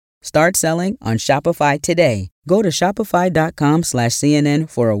Start selling on Shopify today. Go to shopify.com/CNN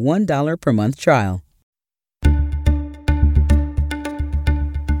for a $1 per month trial.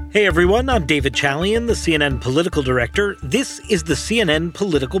 Hey everyone, I'm David Chalian, the CNN political director. This is the CNN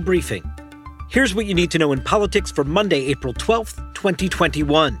Political Briefing. Here's what you need to know in politics for Monday, April 12th,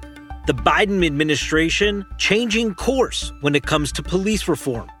 2021. The Biden administration changing course when it comes to police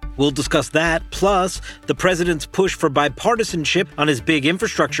reform. We'll discuss that, plus the president's push for bipartisanship on his big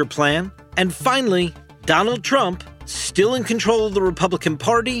infrastructure plan. And finally, Donald Trump still in control of the Republican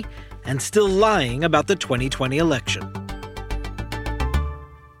Party and still lying about the 2020 election.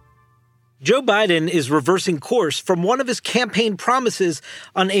 Joe Biden is reversing course from one of his campaign promises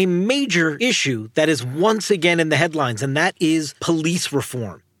on a major issue that is once again in the headlines, and that is police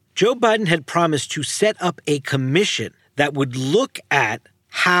reform. Joe Biden had promised to set up a commission that would look at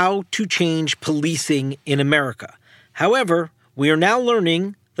how to change policing in America. However, we are now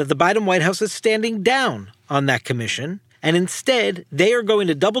learning that the Biden White House is standing down on that commission, and instead they are going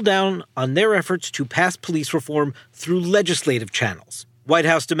to double down on their efforts to pass police reform through legislative channels. White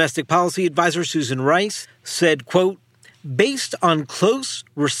House Domestic Policy Advisor Susan Rice said, quote, "Based on close,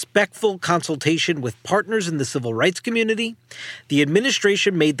 respectful consultation with partners in the civil rights community, the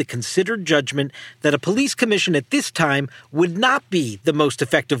administration made the considered judgment that a police commission at this time would not be the most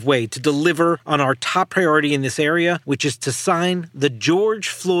effective way to deliver on our top priority in this area, which is to sign the George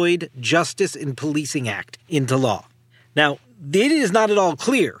Floyd Justice in Policing Act into law." Now, it is not at all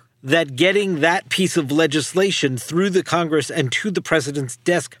clear that getting that piece of legislation through the Congress and to the president's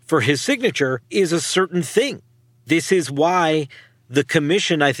desk for his signature is a certain thing. This is why the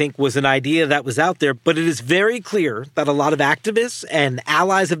commission, I think, was an idea that was out there, but it is very clear that a lot of activists and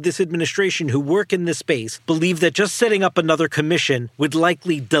allies of this administration who work in this space believe that just setting up another commission would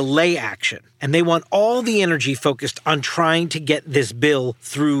likely delay action. And they want all the energy focused on trying to get this bill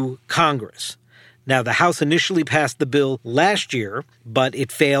through Congress. Now, the House initially passed the bill last year, but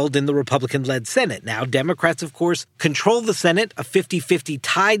it failed in the Republican-led Senate. Now, Democrats, of course, control the Senate, a 50-50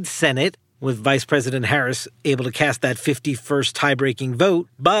 tied Senate, with Vice President Harris able to cast that 51st tie-breaking vote.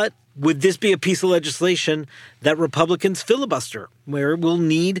 But would this be a piece of legislation that Republicans filibuster, where we'll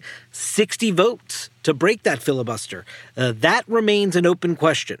need 60 votes to break that filibuster? That remains an open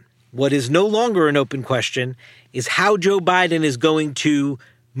question. What is no longer an open question is how Joe Biden is going to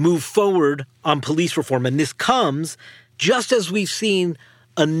move forward on police reform. And this comes just as we've seen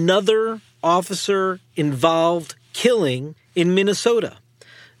another officer-involved killing in Minnesota.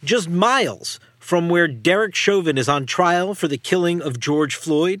 Just miles from where Derek Chauvin is on trial for the killing of George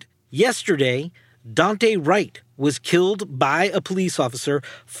Floyd, yesterday, Daunte Wright was killed by a police officer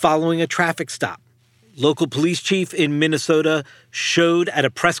following a traffic stop. Local police chief in Minnesota showed at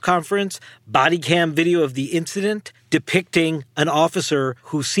a press conference body cam video of the incident depicting an officer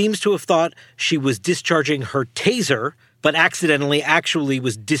who seems to have thought she was discharging her taser, but accidentally actually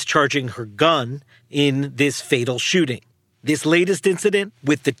was discharging her gun in this fatal shooting. This latest incident,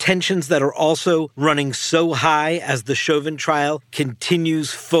 with the tensions that are also running so high as the Chauvin trial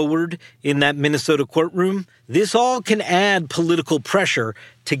continues forward in that Minnesota courtroom, this all can add political pressure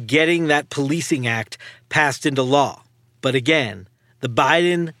to getting that policing act passed into law. But again, the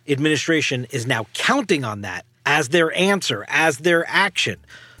Biden administration is now counting on that as their answer, as their action.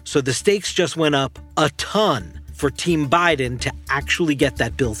 So the stakes just went up a ton for Team Biden to actually get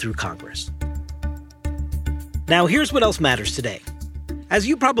that bill through Congress. Now, here's what else matters today. As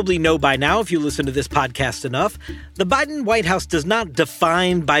you probably know by now, if you listen to this podcast enough, the Biden White House does not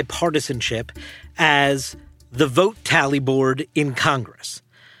define bipartisanship as the vote tally board in Congress.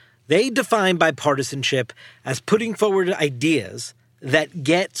 They define bipartisanship as putting forward ideas that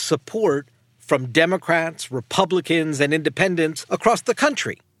get support from Democrats, Republicans, and independents across the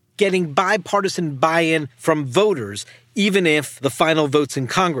country, getting bipartisan buy-in from voters, even if the final votes in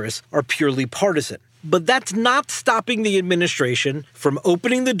Congress are purely partisan. But that's not stopping the administration from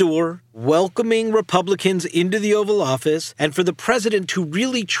opening the door, welcoming Republicans into the Oval Office, and for the president to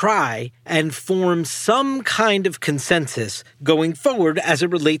really try and form some kind of consensus going forward as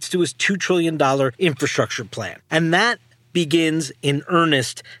it relates to his $2 trillion infrastructure plan. And that begins in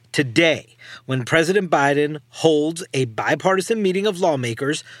earnest today, when President Biden holds a bipartisan meeting of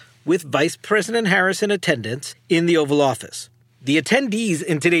lawmakers with Vice President Harris in attendance in the Oval Office. The attendees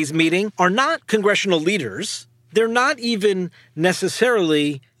in today's meeting are not congressional leaders. They're not even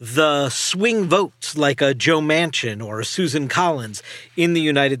necessarily the swing votes like a Joe Manchin or a Susan Collins in the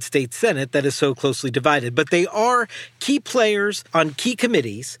United States Senate that is so closely divided. But they are key players on key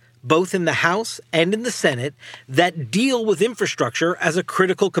committees, both in the House and in the Senate, that deal with infrastructure as a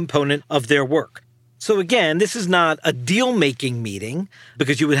critical component of their work. So again, this is not a deal-making meeting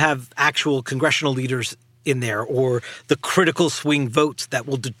because you would have actual congressional leaders in there or the critical swing votes that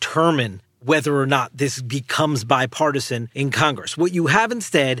will determine whether or not this becomes bipartisan in Congress. What you have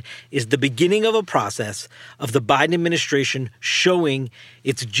instead is the beginning of a process of the Biden administration showing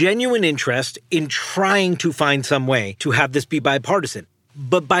its genuine interest in trying to find some way to have this be bipartisan.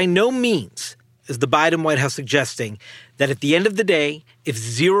 But by no means is the Biden White House suggesting that at the end of the day, if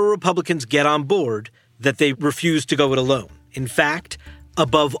 0 Republicans get on board, that they refuse to go it alone. In fact,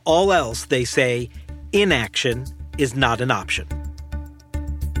 above all else, they say inaction is not an option.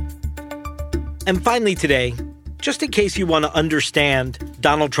 And finally today, just in case you want to understand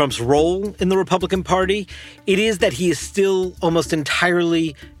Donald Trump's role in the Republican Party, it is that he is still almost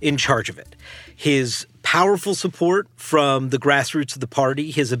entirely in charge of it. His powerful support from the grassroots of the party,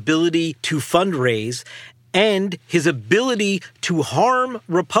 his ability to fundraise, and his ability to harm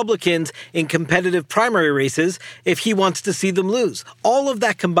Republicans in competitive primary races if he wants to see them lose. All of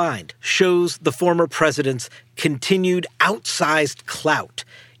that combined shows the former president's continued outsized clout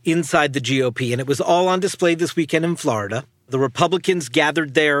inside the GOP. And it was all on display this weekend in Florida. The Republicans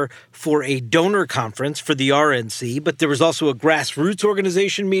gathered there for a donor conference for the RNC, but there was also a grassroots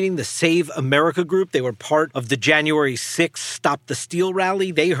organization meeting, the Save America group. They were part of the January 6th Stop the Steal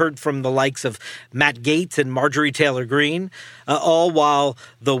rally. They heard from the likes of Matt Gaetz and Marjorie Taylor Greene, all while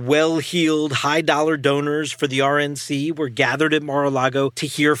the well-heeled, high-dollar donors for the RNC were gathered at Mar-a-Lago to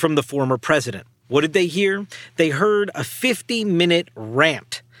hear from the former president. What did they hear? They heard a 50-minute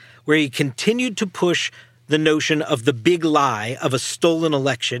rant where he continued to push the notion of the big lie of a stolen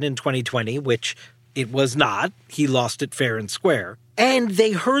election in 2020, which it was not. He lost it fair and square. And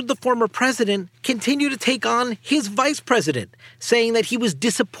they heard the former president continue to take on his vice president, saying that he was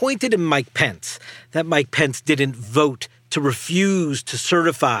disappointed in Mike Pence, that Mike Pence didn't vote to refuse to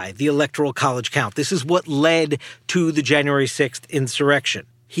certify the Electoral College count. This is what led to the January 6th insurrection.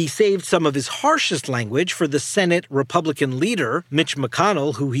 He saved some of his harshest language for the Senate Republican leader, Mitch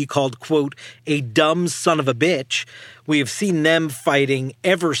McConnell, who he called, quote, a dumb son of a bitch. We have seen them fighting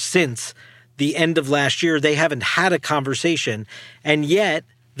ever since the end of last year. They haven't had a conversation. And yet,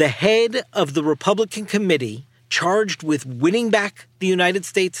 the head of the Republican committee charged with winning back the United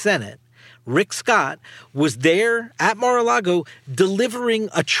States Senate, Rick Scott, was there at Mar-a-Lago delivering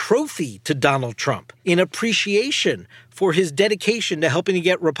a trophy to Donald Trump in appreciation for his dedication to helping to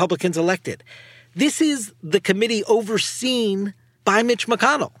get Republicans elected. This is the committee overseen by Mitch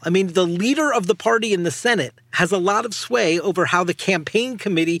McConnell. I mean, the leader of the party in the Senate has a lot of sway over how the campaign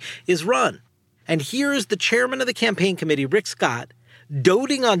committee is run. And here is the chairman of the campaign committee, Rick Scott,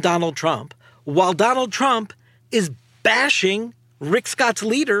 doting on Donald Trump while Donald Trump is bashing Rick Scott's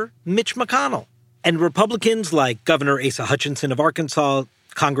leader, Mitch McConnell. And Republicans like Governor Asa Hutchinson of Arkansas,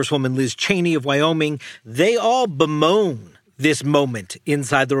 Congresswoman Liz Cheney of Wyoming, they all bemoan this moment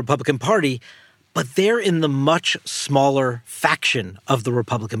inside the Republican Party, but they're in the much smaller faction of the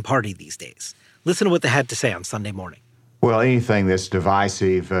Republican Party these days. Listen to what they had to say on Sunday morning. Well, anything that's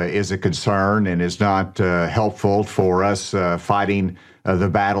divisive is a concern and is not helpful for us fighting the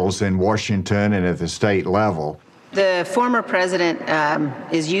battles in Washington and at the state level. The former president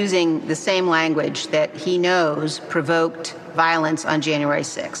is using the same language that he knows provoked violence on January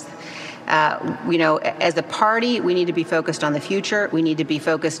 6th. As a party, we need to be focused on the future. We need to be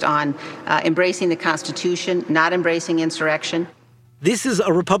focused on embracing the Constitution, not embracing insurrection. This is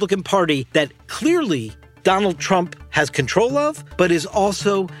a Republican Party that clearly Donald Trump has control of, but is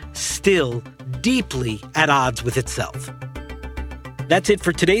also still deeply at odds with itself. That's it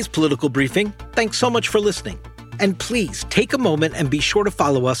for today's political briefing. Thanks so much for listening. And please take a moment and be sure to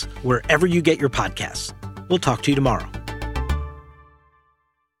follow us wherever you get your podcasts. We'll talk to you tomorrow.